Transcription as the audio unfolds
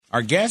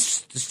Our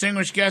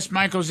distinguished guest,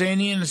 Mike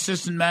Ozanian,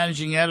 assistant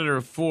managing editor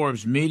of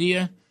Forbes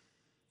Media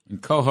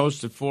and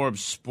co-host of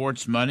Forbes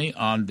Sports Money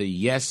on the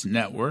Yes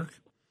Network,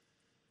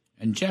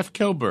 and Jeff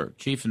Kilburg,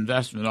 chief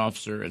investment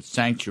officer at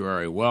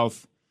Sanctuary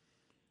Wealth,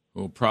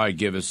 who will probably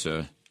give us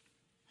a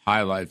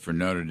highlight for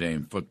Notre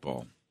Dame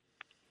football,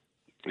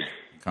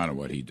 kind of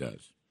what he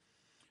does.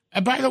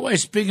 And by the way,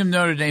 speaking of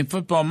Notre Dame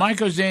football, Mike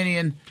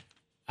Ozanian,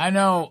 I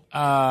know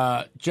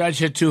Judge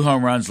hit 2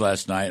 home runs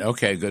last night.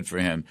 Okay, good for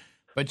him.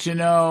 But,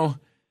 the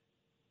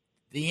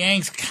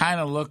Yanks kind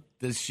of look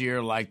this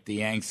year like the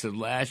Yanks of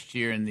last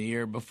year and the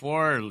year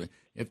before.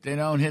 If they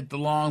don't hit the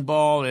long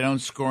ball, they don't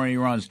score any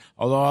runs.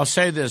 Although I'll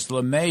say this,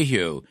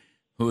 LeMahieu,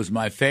 who is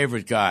my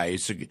favorite guy,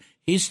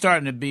 he's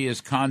starting to be his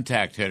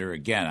contact hitter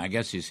again. I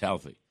guess he's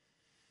healthy.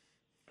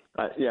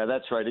 Yeah,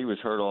 that's right. He was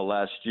hurt all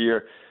last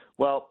year.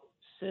 Well,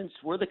 since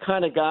we're the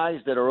kind of guys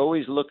that are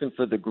always looking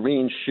for the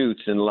green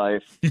shoots in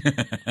life,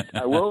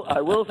 I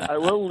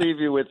will leave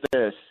you with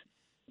this,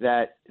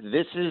 that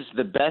this is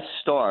the best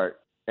start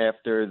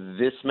after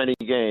this many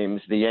games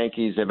the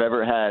Yankees have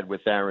ever had with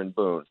Aaron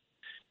Boone.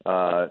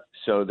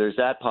 So there's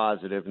that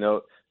positive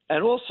note.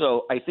 And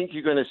also, I think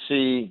you're going to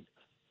see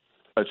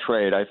a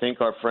trade. I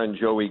think our friend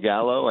Joey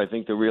Gallo, I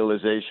think the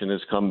realization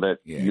has come that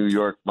New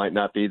York might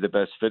not be the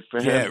best fit for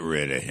him. Get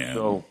rid of him.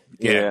 So,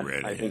 Get rid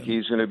of him. I think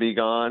he's going to be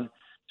gone.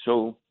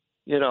 So,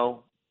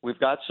 we've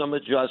got some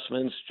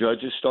adjustments.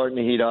 Judge is starting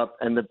to heat up.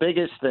 And the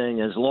biggest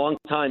thing, as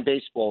longtime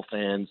baseball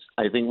fans,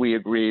 I think we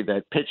agree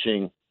that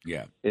pitching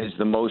is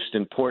the most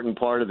important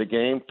part of the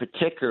game,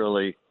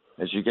 particularly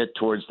as you get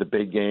towards the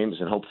big games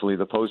and hopefully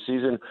the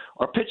postseason.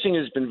 Our pitching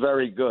has been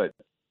very good,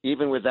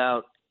 even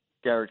without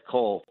Garrett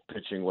Cole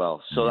pitching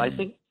well. So I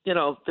think,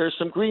 there's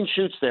some green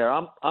shoots there.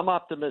 I'm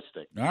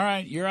optimistic. All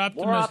right, you're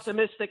optimistic. More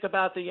optimistic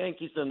about the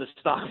Yankees than the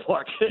stock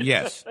market.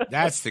 Yes,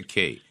 that's the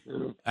key.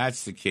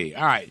 That's the key.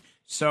 All right,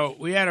 so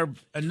we had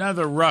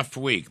another rough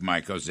week,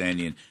 Mike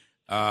Ozanian.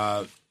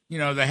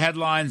 The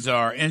headlines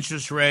are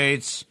interest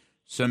rates,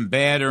 some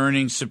bad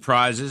earnings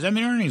surprises. I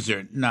mean, earnings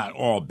are not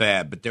all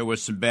bad, but there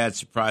was some bad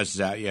surprises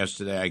out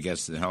yesterday, I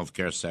guess, in the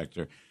healthcare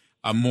sector.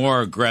 A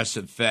more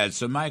aggressive Fed.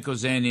 So, Mike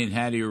Ozanian,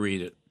 how do you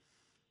read it?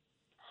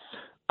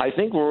 I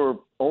think we're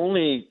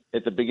only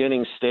at the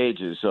beginning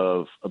stages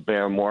of a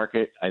bear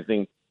market. I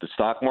think the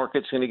stock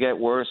market's going to get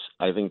worse.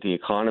 I think the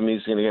economy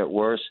is going to get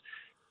worse.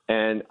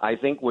 And I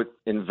think what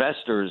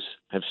investors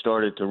have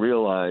started to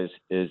realize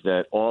is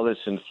that all this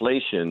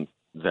inflation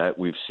that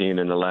we've seen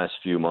in the last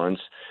few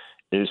months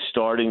is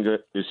starting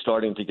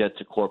to get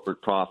to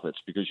corporate profits,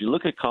 because you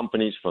look at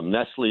companies from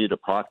Nestle to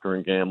Procter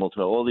 & Gamble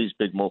to all these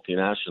big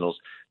multinationals,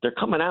 they're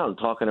coming out and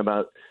talking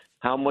about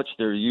how much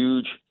their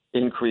huge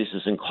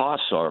increases in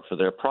costs are for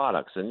their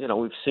products. And,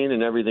 we've seen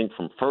in everything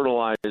from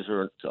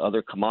fertilizer to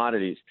other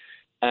commodities.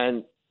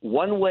 And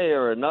one way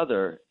or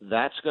another,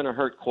 that's going to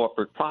hurt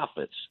corporate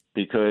profits,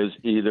 because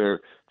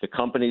either the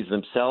companies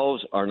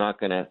themselves are not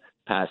going to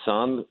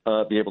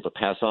be able to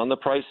pass on the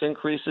price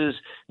increases.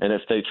 And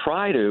if they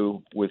try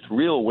to, with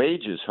real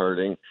wages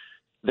hurting,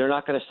 they're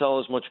not going to sell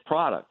as much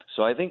product.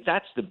 So I think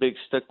that's the big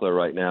stickler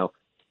right now.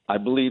 I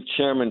believe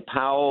Chairman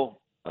Powell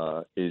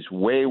is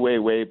way, way,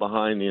 way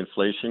behind the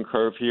inflation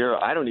curve here.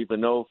 I don't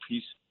even know if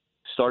he's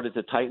started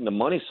to tighten the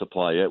money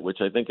supply yet, which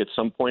I think at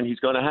some point he's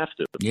going to have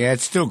to. Yeah,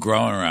 it's still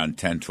growing around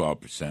 10,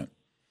 12%.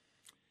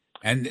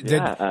 And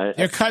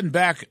they're cutting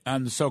back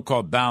on the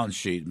so-called balance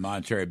sheet,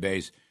 monetary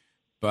base,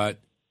 but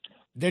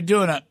they're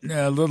doing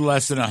a little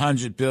less than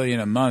 $100 billion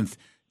a month.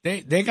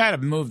 They got to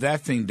move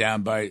that thing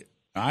down by,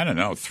 I don't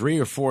know, $3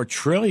 or $4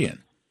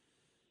 trillion.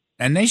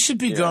 And they should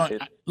be going.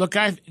 Look,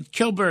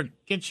 Kilburg,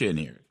 get you in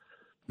here,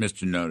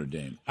 Mr. Notre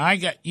Dame.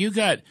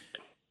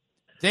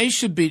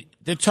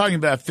 They're talking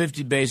about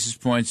 50 basis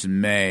points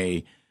in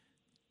May.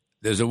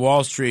 There's a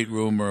Wall Street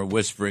rumor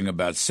whispering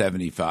about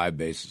 75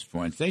 basis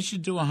points. They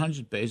should do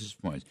 100 basis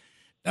points.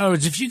 In other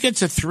words, if you get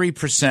to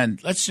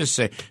 3%, let's just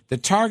say the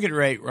target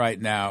rate right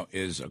now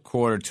is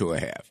 1/4 to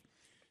 1/2.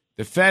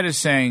 The Fed is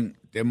saying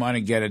they want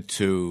to get it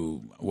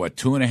to,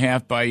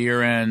 2.5 by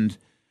year end,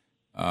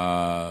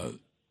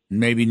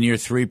 maybe near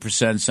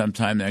 3%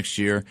 sometime next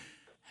year.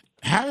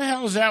 How the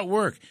hell does that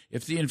work?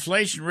 If the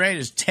inflation rate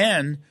is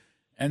 10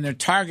 and their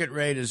target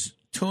rate is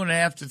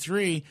 2.5 to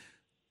 3,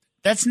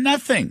 that's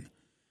nothing.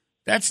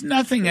 That's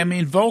nothing. I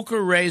mean,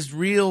 Volcker raised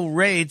real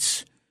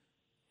rates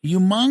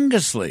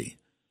humongously.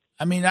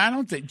 I mean, I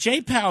don't think Jay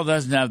Powell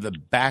doesn't have the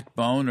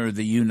backbone or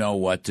the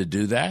what to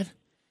do that.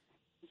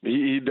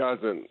 He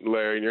doesn't,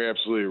 Larry, and you're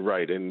absolutely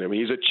right. And, I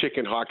mean, he's a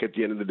chicken hawk at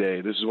the end of the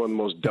day. This is one of the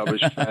most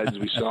dovish Feds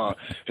we saw,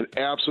 an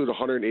absolute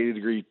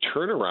 180-degree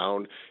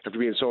turnaround after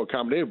being so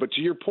accommodative. But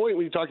to your point,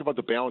 when you talk about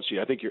the balance sheet,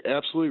 I think you're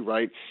absolutely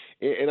right.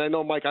 And I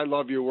know, Mike, I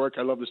love your work.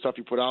 I love the stuff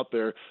you put out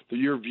there. That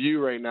your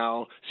view right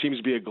now seems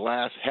to be a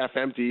glass half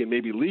empty and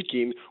maybe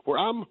leaking, where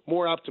I'm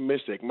more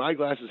optimistic. My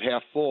glass is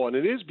half full, and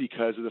it is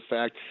because of the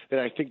fact that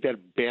I think that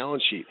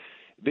balance sheet –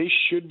 they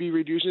should be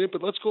reducing it.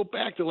 But let's go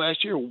back to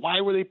last year.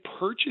 Why were they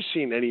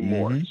purchasing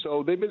anymore? Mm-hmm.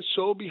 So they've been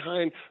so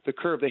behind the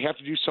curve. They have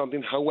to do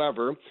something.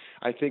 However,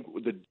 I think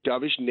the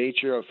dovish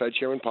nature of Fed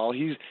Chairman Powell,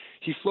 he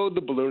flowed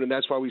the balloon, and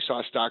that's why we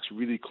saw stocks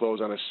really close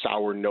on a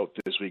sour note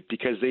this week,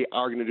 because they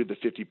are going to do the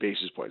 50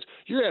 basis points.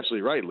 You're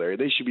absolutely right, Larry.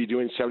 They should be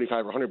doing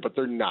 75 or 100, but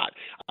they're not.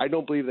 I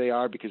don't believe they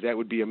are, because that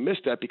would be a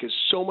misstep, because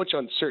so much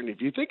uncertainty.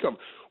 If you think of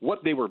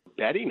what they were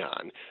betting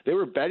on, they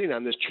were betting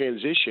on this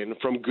transition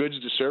from goods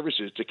to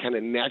services to kind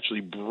of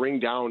naturally bring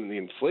down the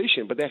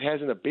inflation, but that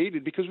hasn't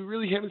abated because we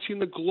really haven't seen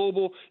the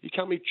global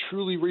economy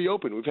truly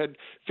reopen. We've had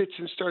fits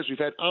and starts. We've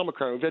had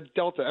Omicron. We've had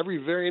Delta. Every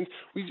variant.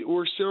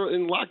 We're still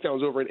in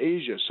lockdowns over in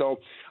Asia. So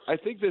I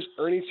think this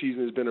earnings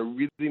season has been a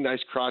really nice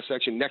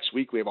cross-section. Next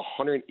week, we have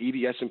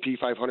 180 S&P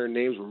 500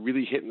 names. We're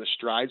really hitting the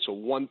stride, so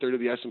one-third of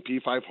the S&P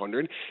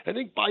 500. I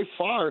think by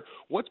far,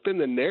 what's been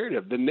the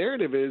narrative? The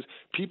narrative is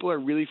people are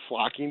really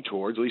flocking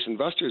towards, at least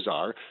investors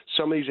are,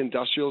 some of these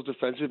industrial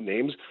defensive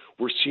names.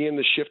 We're seeing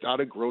the shift out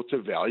of growth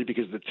to value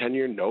because the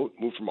 10-year note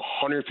moved from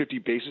 150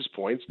 basis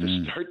points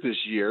to start this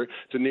year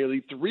to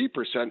nearly 3%.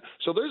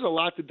 So there's a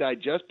lot to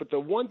digest. But the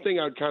one thing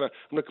I'm going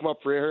to come up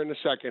for air in a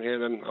second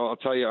here, and I'll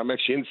tell you, I'm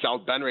actually in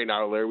South Bend right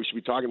now, Larry. We should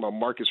be talking about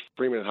Marcus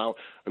Freeman and how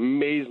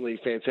amazingly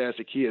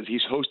fantastic he is.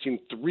 He's hosting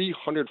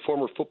 300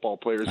 former football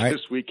players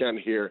this weekend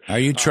here. Are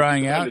you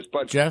trying out,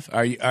 Jeff?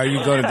 Are you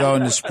going to go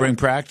into spring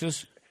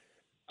practice?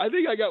 I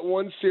think I got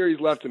one series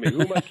left of me.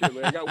 Who am I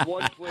kidding? I got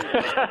one play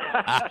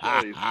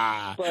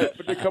left.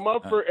 But to come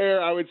up for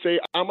air, I would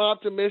say I'm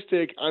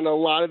optimistic on a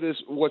lot of this,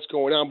 what's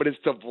going on, but it's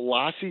the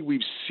velocity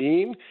we've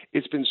seen.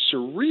 It's been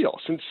surreal,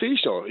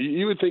 sensational.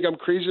 You would think I'm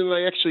crazier than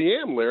I actually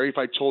am, Larry, if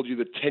I told you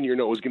the 10-year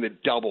note was going to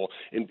double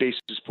in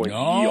basis points.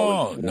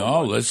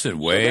 No, listen,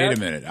 wait a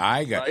minute.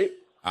 I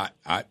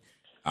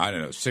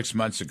don't know, 6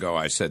 months ago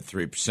I said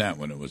 3%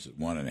 when it was at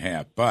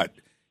 1.5%. But,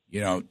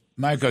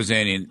 Mike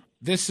Ozanian,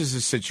 this is a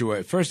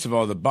situation. First of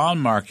all, the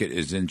bond market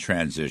is in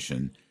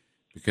transition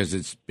because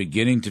it's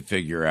beginning to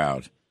figure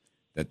out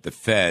that the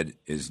Fed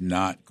is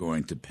not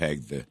going to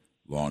peg the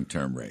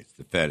long-term rates.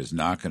 The Fed is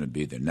not going to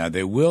be there. Now,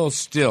 they will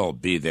still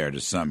be there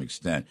to some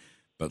extent,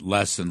 but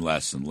less and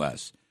less and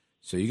less.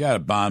 So you got a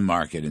bond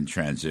market in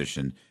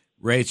transition.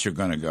 Rates are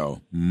going to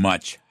go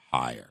much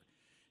higher.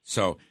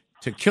 So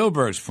to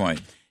Kilburg's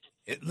point,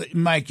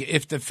 Mike,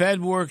 if the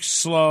Fed works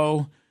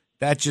slow,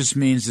 that just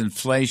means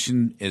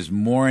inflation is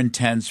more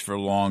intense for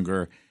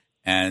longer,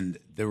 and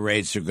the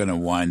rates are going to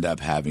wind up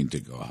having to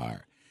go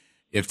higher.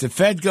 If the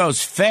Fed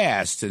goes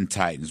fast and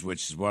tightens,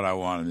 which is what I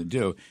wanted to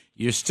do,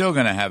 you're still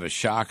going to have a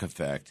shock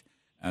effect.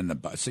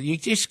 So you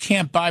just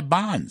can't buy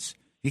bonds.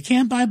 You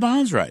can't buy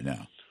bonds right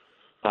now.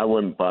 I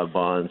wouldn't buy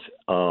bonds.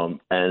 And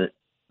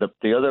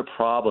the other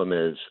problem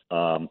is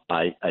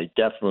I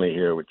definitely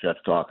hear what Jeff's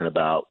talking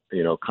about,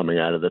 coming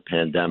out of the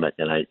pandemic,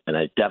 and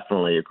I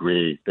definitely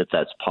agree that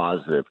that's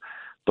positive.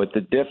 But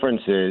the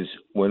difference is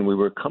when we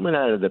were coming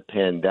out of the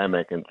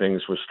pandemic and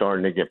things were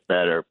starting to get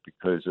better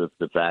because of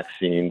the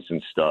vaccines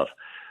and stuff,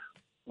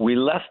 we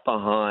left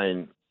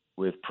behind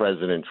with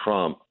President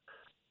Trump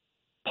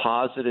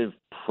positive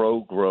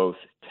pro-growth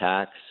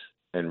tax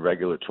and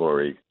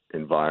regulatory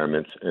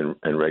environments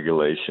and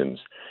regulations.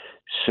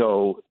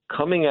 So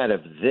coming out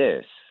of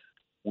this,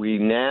 we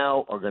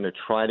now are going to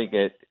try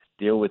to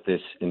deal with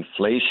this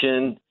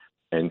inflation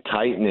and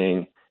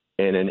tightening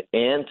in an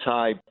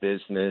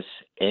anti-business,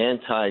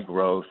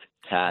 anti-growth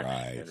tax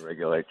and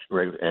regulation.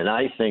 And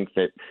I think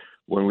that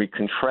when we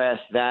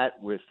contrast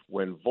that with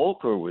when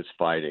Volcker was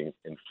fighting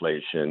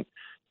inflation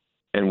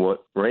and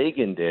what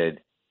Reagan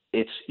did,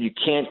 you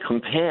can't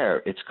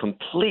compare. It's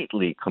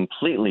completely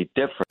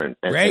different.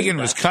 And Reagan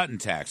was cutting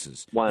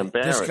taxes.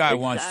 This guy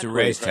wants to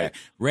raise tax.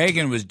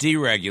 Reagan was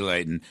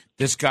deregulating.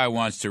 This guy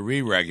wants to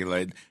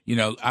re-regulate.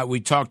 We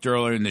talked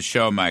earlier in the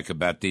show, Mike,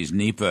 about these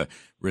NEPA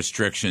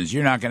restrictions.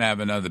 You're not going to have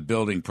another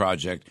building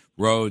project,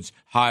 roads,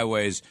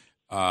 highways,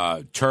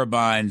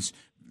 turbines,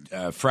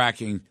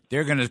 fracking.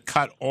 They're going to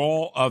cut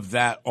all of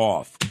that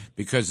off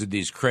because of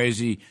these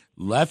crazy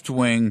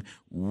left-wing,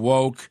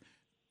 woke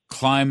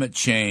climate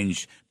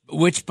change,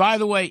 which, by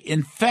the way,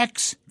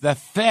 infects the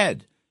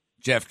Fed,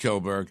 Jeff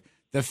Kilburg.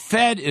 The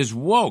Fed is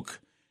woke.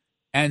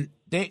 And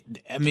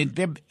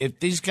if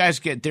these guys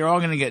they're all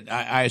going to get,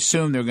 I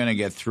assume they're going to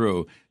get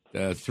through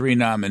the three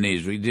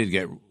nominees. We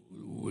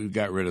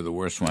got rid of the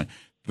worst one.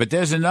 But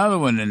there's another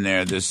one in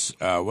there, this,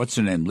 what's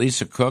her name,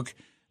 Lisa Cook.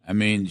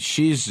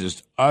 She's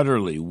just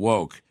utterly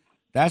woke.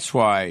 That's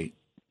why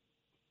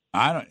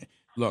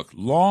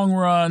long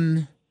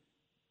run,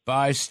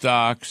 buy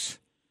stocks.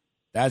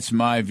 That's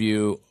my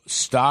view.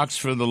 Stocks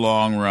for the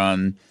long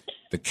run.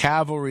 The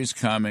cavalry's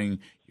coming.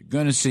 You're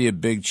going to see a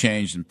big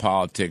change in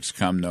politics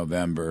come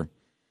November.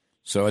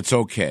 So it's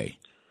okay.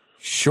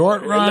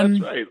 Short run.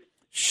 That's right.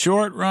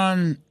 Short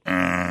run.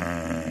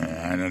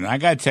 I don't know. I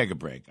got to take a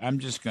break. I'm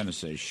just going to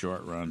say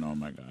short run. Oh,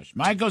 my gosh.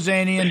 Mike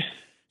Ozanian,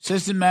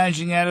 assistant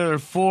managing editor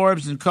of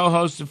Forbes and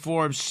co-host of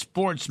Forbes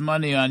Sports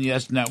Money on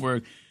Yes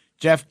Network.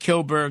 Jeff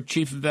Kilburg,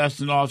 chief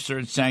investment officer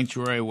at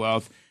Sanctuary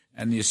Wealth,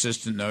 and the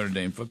assistant Notre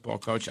Dame football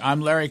coach. I'm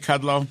Larry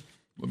Kudlow.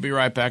 We'll be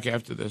right back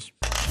after this.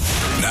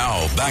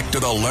 Now, back to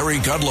the Larry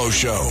Kudlow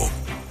Show.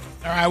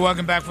 All right,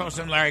 welcome back, folks.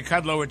 I'm Larry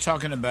Kudlow. We're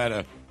talking about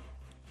a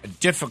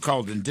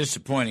difficult and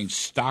disappointing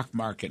stock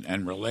market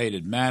and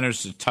related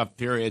matters. It's a tough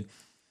period.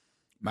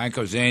 Mike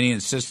Ozanian,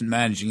 assistant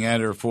managing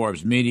editor of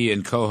Forbes Media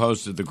and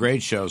co-host of the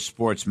great show,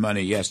 Sports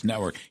Money Yes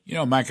Network. You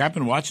know, Mike, I've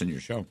been watching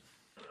your show.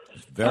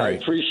 I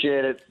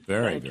appreciate it.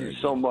 Thank you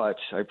so much.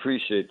 I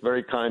appreciate it.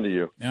 Very kind of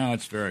you. No,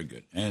 it's very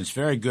good. And it's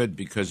very good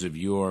because of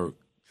your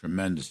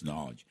tremendous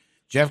knowledge.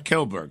 Jeff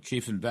Kilburg,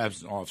 Chief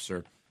Investment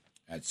Officer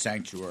at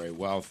Sanctuary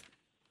Wealth,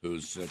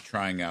 who's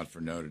trying out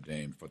for Notre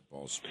Dame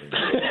football spring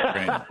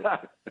training.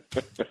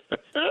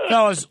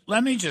 Fellas,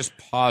 let me just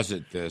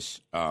posit this.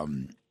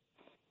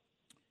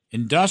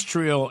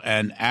 Industrial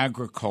and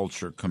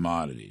agriculture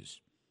commodities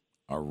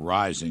are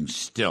rising,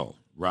 still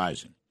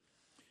rising.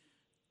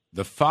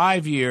 The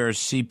 5-year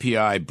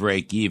CPI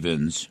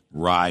break-evens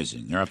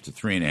rising. They're up to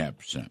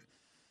 3.5%.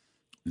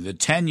 The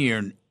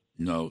 10-year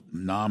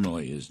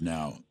nominally is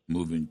now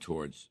moving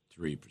towards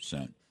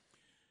 3%.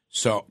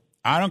 So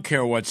I don't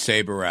care what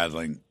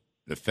saber-rattling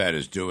the Fed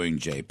is doing,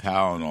 Jay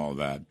Powell and all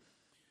that.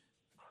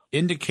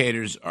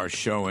 Indicators are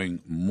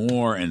showing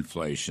more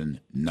inflation,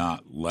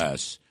 not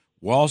less.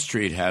 Wall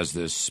Street has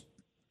this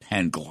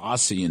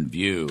Panglossian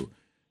view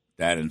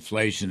that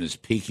inflation is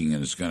peaking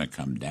and it's going to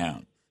come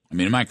down. I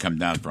mean, it might come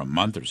down for a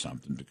month or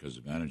something because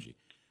of energy.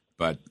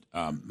 But,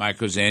 Mike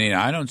Ozanian,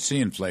 I don't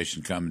see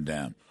inflation coming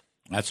down.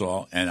 That's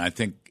all. And I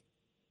think,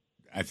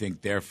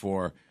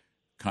 therefore,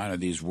 kind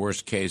of these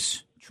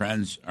worst-case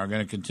trends are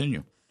going to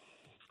continue.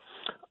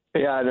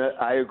 Yeah, and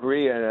I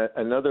agree. And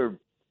another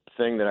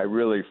thing that I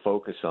really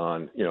focus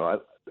on,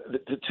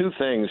 the two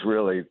things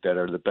really that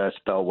are the best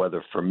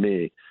bellwether for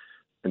me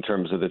in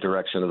terms of the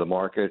direction of the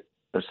market,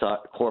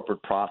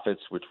 corporate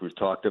profits, which we've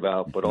talked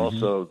about, but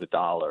also the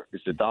dollar.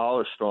 Is the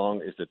dollar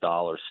strong? Is the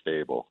dollar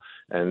stable?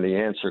 And the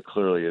answer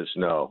clearly is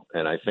no.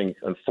 And I think,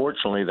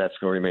 unfortunately, that's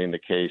going to remain the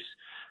case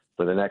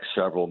for the next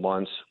several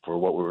months for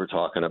what we were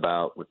talking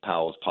about with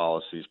Powell's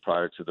policies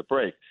prior to the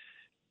break.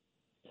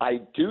 I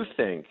do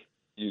think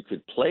you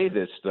could play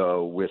this,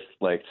 though, with,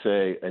 like,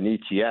 say, an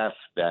ETF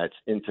that's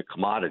into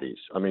commodities.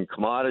 I mean,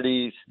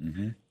 commodities,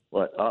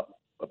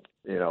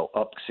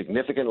 up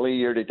significantly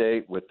year to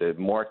date with the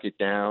market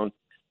down.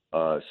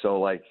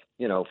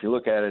 If you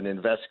look at an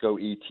Invesco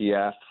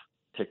ETF,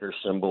 ticker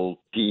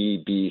symbol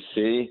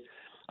DBC,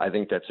 I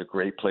think that's a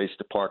great place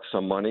to park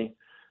some money.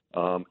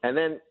 And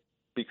then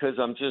because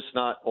I'm just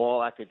not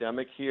all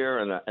academic here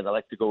and I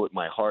like to go with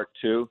my heart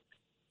too,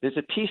 there's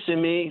a piece of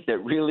me that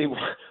really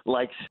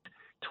likes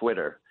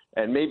Twitter.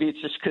 And maybe it's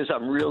just because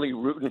I'm really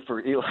rooting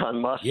for Elon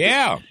Musk.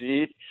 Yeah. To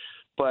succeed.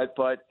 But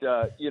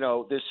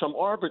there's some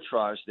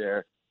arbitrage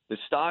there. The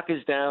stock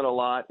is down a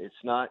lot. It's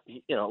not,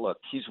 look,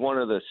 he's one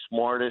of the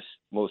smartest,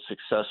 most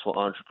successful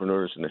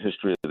entrepreneurs in the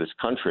history of this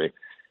country.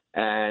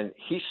 And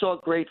he saw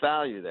great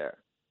value there.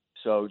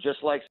 So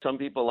just like some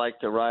people like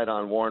to ride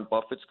on Warren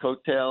Buffett's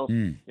coattails,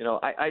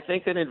 I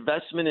think an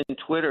investment in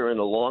Twitter in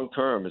the long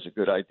term is a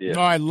good idea.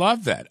 No, I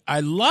love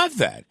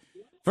that.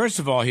 First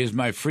of all, he's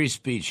my free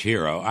speech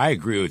hero. I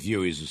agree with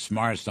you. He's the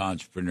smartest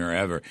entrepreneur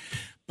ever.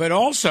 But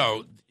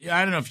also,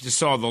 I don't know if you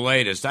saw the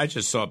latest. I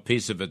just saw a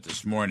piece of it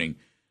this morning.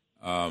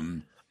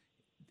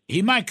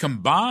 He might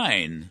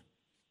combine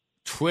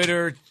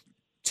Twitter,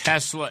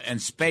 Tesla, and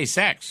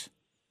SpaceX.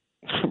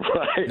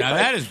 Right. Now,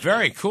 that is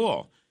very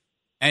cool.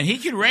 And he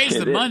can raise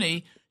the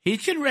money. He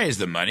can raise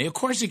the money. Of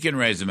course he can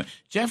raise the money.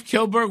 Jeff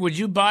Kilburg, would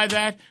you buy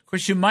that? Of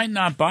course, you might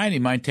not buy it. He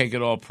might take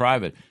it all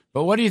private.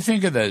 But what do you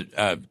think of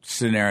the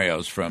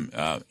scenarios from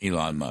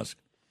Elon Musk?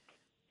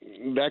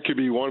 That could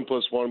be 1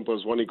 + 1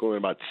 + 1 equaling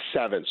about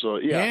 7. So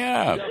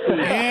yeah.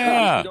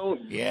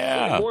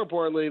 More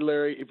importantly,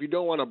 Larry, if you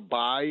don't want to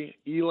buy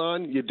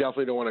Elon, you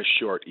definitely don't want to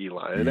short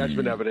Elon, and that's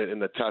been evident in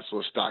the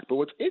Tesla stock. But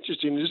what's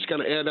interesting, just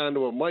kind of add on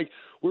to what Mike,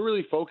 we're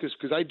really focused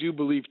because I do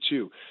believe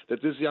too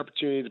that this is the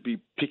opportunity to be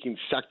picking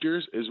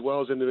sectors as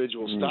well as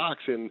individual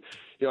stocks. And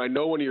I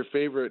know one of your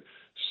favorite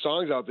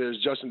songs out there is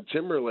Justin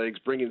Timberlake's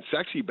Bringing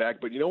Sexy Back,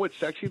 but you know what's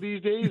sexy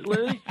these days,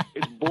 Larry?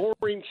 It's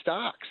boring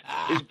stocks.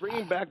 It's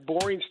bringing back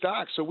boring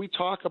stocks. So we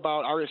talk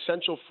about our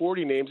essential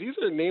 40 names. These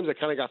are the names that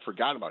kind of got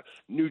forgotten about.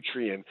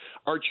 Nutrien,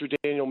 Archer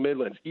Daniel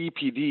Midland,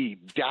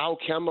 EPD, Dow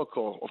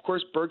Chemical, of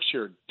course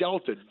Berkshire,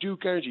 Delta,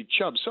 Duke Energy,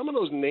 Chubb, some of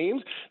those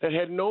names that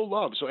had no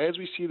love. So as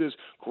we see this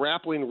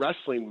grappling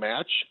wrestling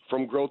match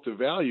from growth to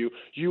value,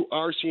 you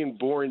are seeing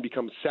boring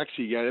become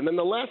sexy again. And then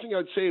the last thing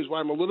I'd say is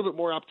why I'm a little bit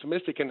more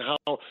optimistic in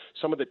how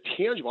some of the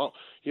tangible,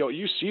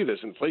 you see this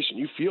inflation,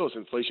 you feel this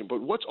inflation,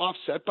 but what's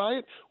offset by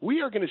it?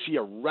 We are going to see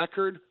a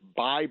record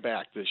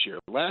buyback this year.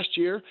 Last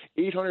year,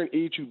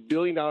 $882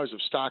 billion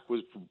of stock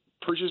was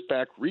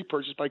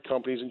repurchased by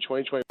companies in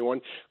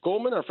 2021.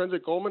 Our friends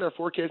at Goldman are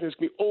forecasting it's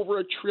going to be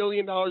over $1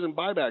 trillion in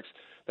buybacks.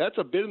 That's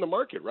a bid in the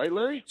market, right,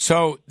 Larry?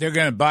 So they're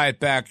going to buy it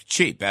back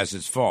cheap as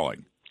it's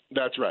falling.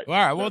 That's right. All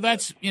right. Well,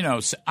 that's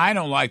I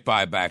don't like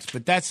buybacks,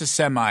 but that's a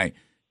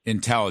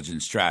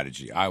semi-intelligent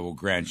strategy. I will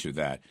grant you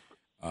that.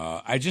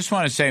 I just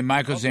want to say,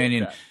 Mike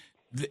Ozanian,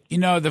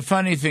 the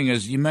funny thing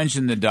is you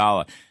mentioned the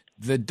dollar.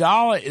 the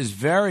dollar is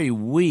very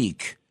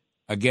weak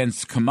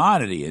against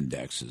commodity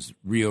indexes,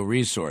 real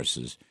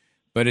resources,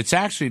 but it's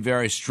actually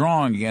very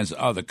strong against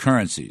other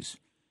currencies,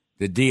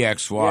 the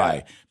DXY.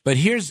 Yeah. But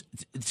here's,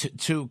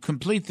 to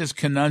complete this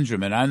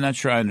conundrum, and I'm not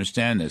sure I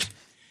understand this.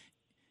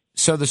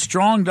 So the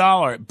strong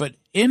dollar, but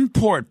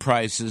import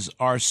prices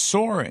are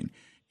soaring.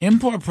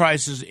 Import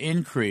prices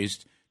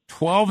increased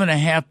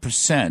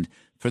 12.5%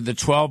 for the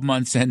 12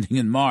 months ending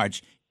in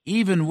March,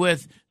 even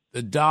with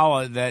the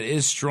dollar that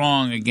is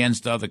strong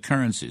against other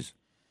currencies.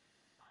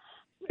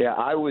 Yeah,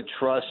 I would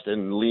trust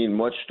and lean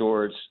much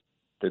towards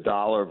the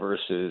dollar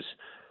versus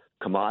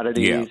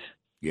commodities.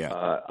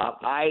 Yeah.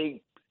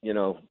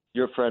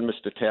 Your friend,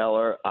 Mr.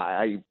 Taylor,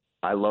 I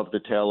love the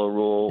Taylor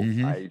rule.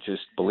 Mm-hmm. I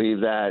just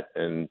believe that.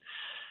 And,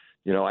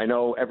 I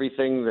know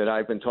everything that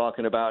I've been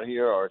talking about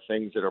here are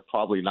things that are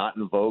probably not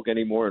in vogue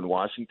anymore in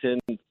Washington,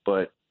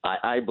 but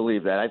I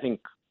believe that. I think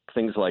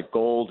things like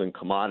gold and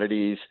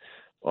commodities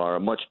are a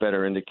much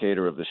better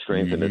indicator of the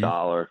strength in the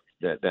dollar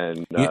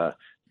than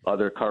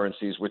other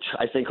currencies, which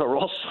I think are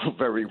also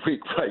very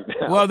weak right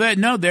now.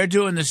 Well, they're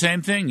doing the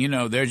same thing.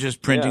 They're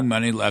just printing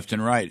money left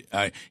and right.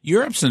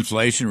 Europe's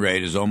inflation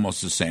rate is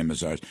almost the same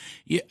as ours.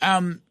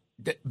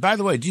 By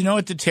the way, do you know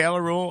what the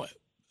Taylor rule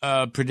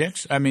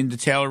predicts? I mean, the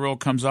Taylor rule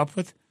comes up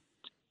with?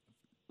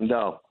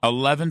 No.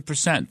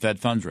 11% Fed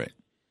funds rate.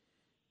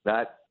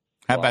 How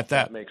about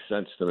that? That makes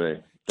sense to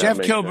me.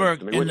 Jeff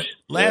Kilburg,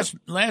 last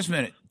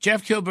minute.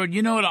 Jeff Kilburg,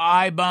 you know what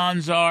I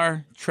bonds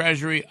are?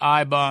 Treasury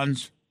I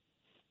bonds.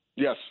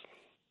 Yes.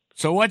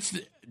 So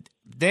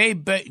they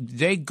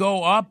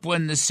go up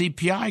when the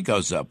CPI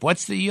goes up.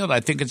 What's the yield? I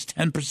think it's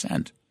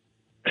 10%.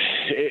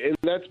 And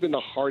that's been the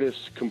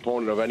hardest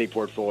component of any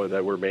portfolio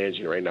that we're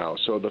managing right now.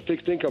 So the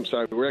fixed income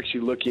side, we're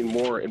actually looking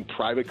more in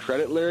private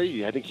credit,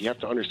 Larry. I think you have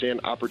to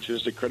understand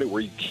opportunistic credit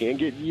where you can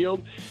get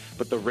yield.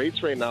 But the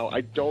rates right now,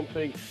 I don't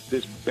think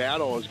this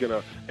battle is going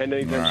to end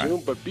anytime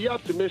soon. But be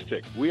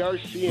optimistic. We are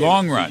seeing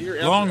long run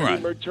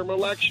midterm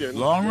election.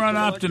 Long run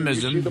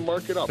optimism. You see the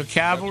market up. The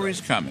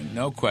cavalry's coming,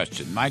 no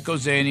question. Mike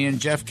Ozanian,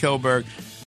 Jeff Kilburg.